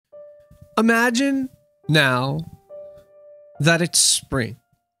Imagine now that it's spring.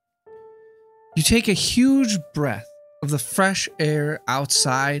 You take a huge breath of the fresh air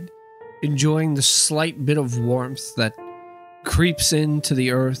outside, enjoying the slight bit of warmth that creeps into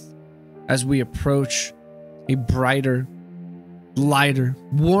the earth as we approach a brighter, lighter,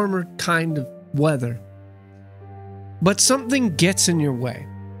 warmer kind of weather. But something gets in your way.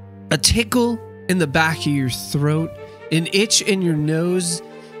 A tickle in the back of your throat, an itch in your nose,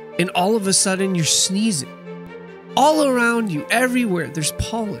 and all of a sudden you're sneezing. All around you, everywhere, there's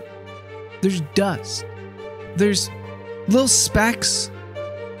pollen. There's dust. There's little specks,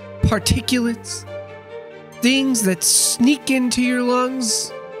 particulates, things that sneak into your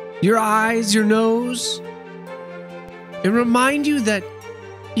lungs, your eyes, your nose, and remind you that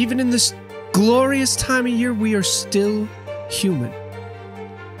even in this glorious time of year, we are still human.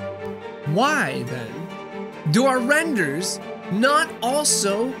 Why, then, do our renders not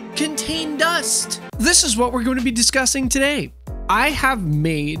also contain dust? This is what we're going to be discussing today. I have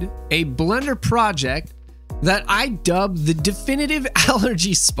made a Blender project that I dubbed the Definitive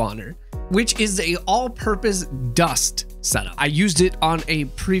Allergy Spawner, which is a all-purpose dust setup. I used it on a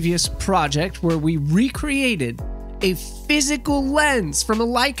previous project where we recreated a physical lens from a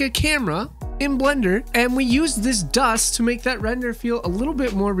Leica camera in Blender, and we used this dust to make that render feel a little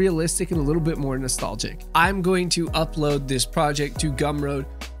bit more realistic and a little bit more nostalgic. I'm going to upload this project to Gumroad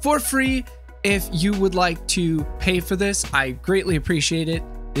for free. If you would like to pay for this, I greatly appreciate it.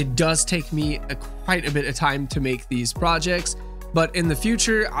 It does take me quite a bit of time to make these projects, but in the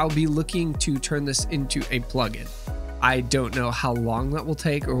future, I'll be looking to turn this into a plugin. I don't know how long that will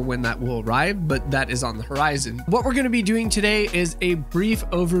take or when that will arrive, but that is on the horizon. What we're going to be doing today is a brief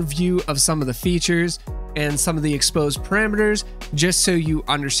overview of some of the features and some of the exposed parameters, just so you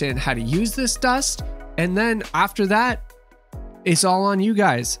understand how to use this dust. And then after that, it's all on you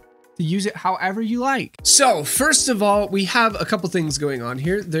guys to use it however you like. So first of all, we have a couple things going on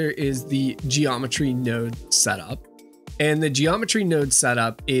here. There is the geometry node setup. And the geometry node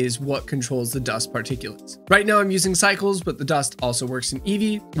setup is what controls the dust particulates. Right now I'm using cycles, but the dust also works in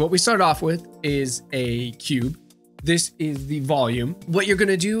Eevee. What we start off with is a cube. This is the volume. What you're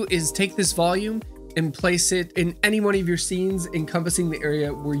gonna do is take this volume and place it in any one of your scenes encompassing the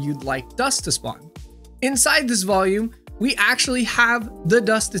area where you'd like dust to spawn. Inside this volume, we actually have the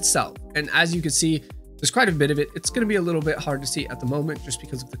dust itself. And as you can see, there's quite a bit of it. It's gonna be a little bit hard to see at the moment just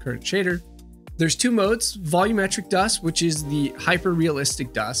because of the current shader. There's two modes: volumetric dust, which is the hyper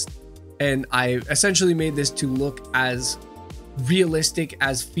realistic dust. And I essentially made this to look as realistic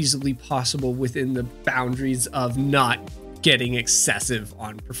as feasibly possible within the boundaries of not getting excessive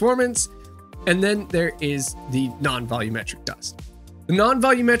on performance. And then there is the non-volumetric dust. The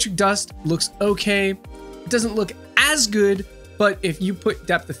non-volumetric dust looks okay. It doesn't look as good, but if you put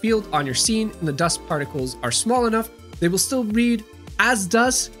depth of field on your scene and the dust particles are small enough, they will still read as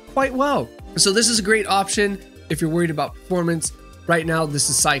dust quite well. So this is a great option if you're worried about performance. Right now, this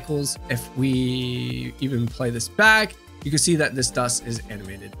is cycles. If we even play this back, you can see that this dust is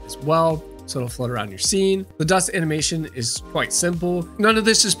animated as well. So it'll float around your scene. The dust animation is quite simple. None of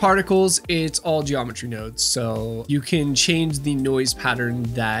this is particles. It's all geometry nodes. So you can change the noise pattern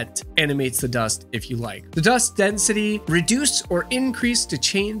that animates the dust if you like. The dust density, reduce or increase to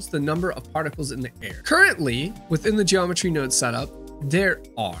change the number of particles in the air. Currently, within the geometry node setup, there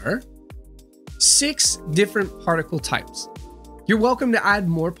are 6 different particle types. You're welcome to add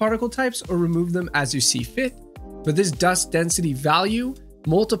more particle types or remove them as you see fit, but this dust density value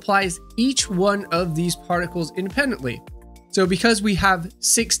multiplies each one of these particles independently. So because we have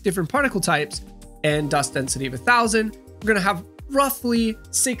 6 different particle types and dust density of 1,000, we're gonna have roughly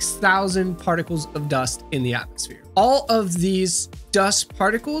 6,000 particles of dust in the atmosphere. All of these dust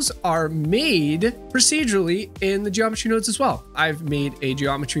particles are made procedurally in the geometry nodes as well. I've made a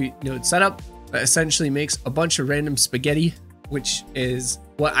geometry node setup that essentially makes a bunch of random spaghetti, which is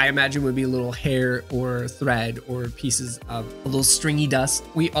what I imagine would be a little hair or thread or pieces of a little stringy dust.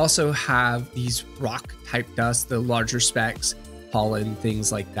 We also have these rock type dust, the larger specks, pollen,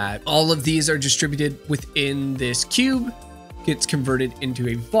 things like that. All of these are distributed within this cube, gets converted into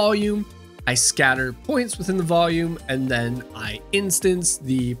a volume. I scatter points within the volume, and then I instance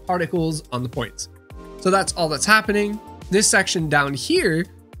the particles on the points. So that's all that's happening. This section down here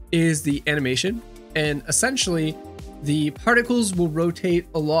is the animation, and essentially the particles will rotate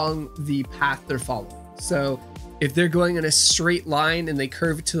along the path they're following. So if they're going in a straight line and they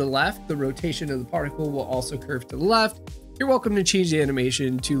curve to the left, the rotation of the particle will also curve to the left. You're welcome to change the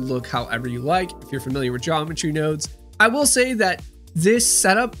animation to look however you like if you're familiar with geometry nodes. I will say that this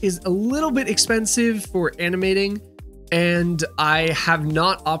setup is a little bit expensive for animating. and I have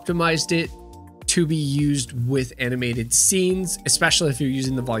not optimized it to be used with animated scenes, especially if you're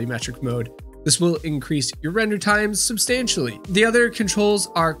using the volumetric mode. This will increase your render times substantially. The other controls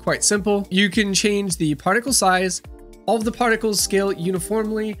are quite simple. You can change the particle size. All of the particles scale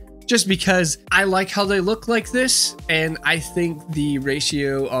uniformly, just because I like how they look like this, and I think the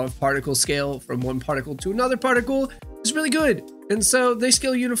ratio of particle scale from one particle to another particle is really good, and so they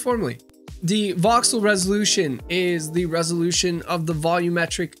scale uniformly. The voxel resolution is the resolution of the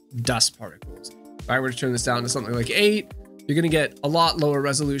volumetric dust particles. If I were to turn this down to something like 8, you're going to get a lot lower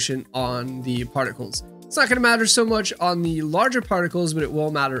resolution on the particles. It's not going to matter so much on the larger particles, but it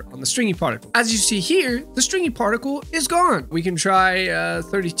will matter on the stringy particle. As you see here, the stringy particle is gone. We can try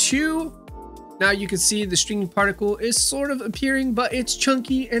 32. Now you can see the stringy particle is sort of appearing, but it's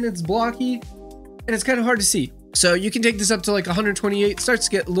chunky and it's blocky and it's kind of hard to see. So you can take this up to like 128. It starts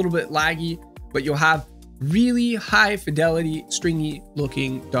to get a little bit laggy, but you'll have really high fidelity, stringy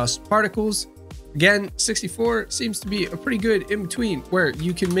looking dust particles. Again, 64 seems to be a pretty good in between where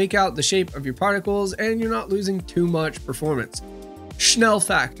you can make out the shape of your particles and you're not losing too much performance. Schnell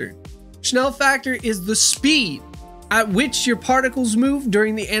factor. Schnell factor is the speed at which your particles move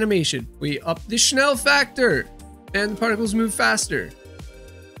during the animation. We up the Schnell factor and the particles move faster.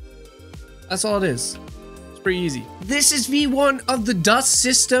 That's all it is. It's pretty easy. This is V1 of the dust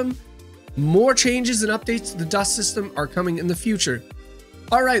system. More changes and updates to the dust system are coming in the future.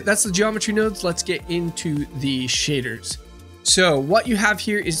 All right, that's the geometry nodes. Let's get into the shaders. So what you have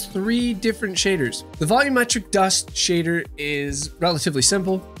here is 3 different shaders. The volumetric dust shader is relatively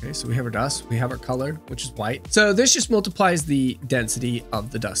simple. Okay, so we have our dust, we have our color, which is white. So this just multiplies the density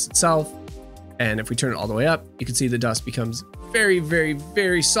of the dust itself. And if we turn it all the way up, you can see the dust becomes very, very,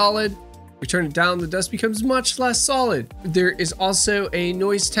 very solid. We turn it down, the dust becomes much less solid. There is also a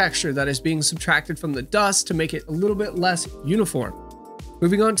noise texture that is being subtracted from the dust to make it a little bit less uniform.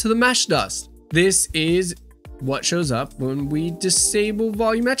 Moving on to the mesh dust. This is what shows up when we disable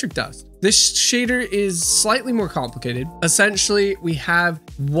volumetric dust. This shader is slightly more complicated. Essentially, we have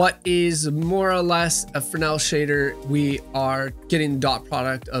what is more or less a Fresnel shader. We are getting the dot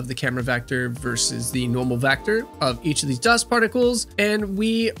product of the camera vector versus the normal vector of each of these dust particles, and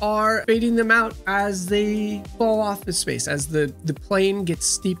we are fading them out as they fall off the space, as the plane gets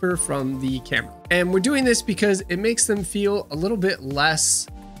steeper from the camera. And we're doing this because it makes them feel a little bit less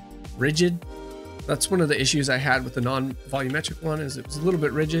rigid. That's one of the issues I had with the non-volumetric one, is it was a little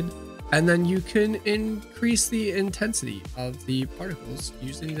bit rigid. And then you can increase the intensity of the particles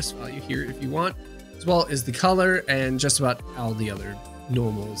using this value here if you want, as well as the color and just about all the other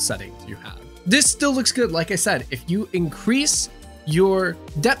normal settings you have. This still looks good. Like I said, if you increase your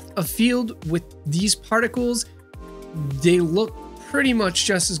depth of field with these particles, they look pretty much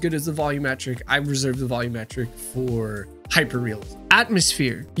just as good as the volumetric. I reserve the volumetric for hyperrealism.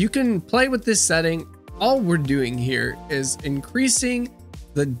 Atmosphere. You can play with this setting. All we're doing here is increasing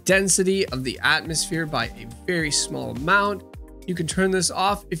the density of the atmosphere by a very small amount. You can turn this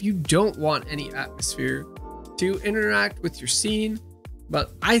off if you don't want any atmosphere to interact with your scene,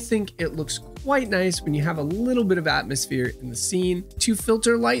 but I think it looks quite nice when you have a little bit of atmosphere in the scene to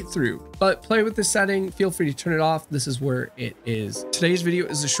filter light through. But play with the setting, feel free to turn it off. This is where it is. Today's video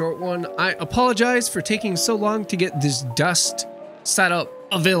is a short one. I apologize for taking so long to get this dust setup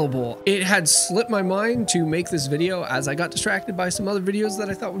available. It had slipped my mind to make this video as I got distracted by some other videos that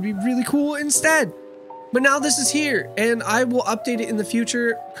I thought would be really cool instead. But now this is here and I will update it in the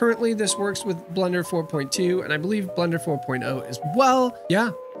future. Currently this works with Blender 4.2 and I believe Blender 4.0 as well.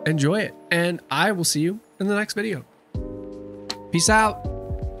 Yeah, enjoy it. And I will see you in the next video. Peace out.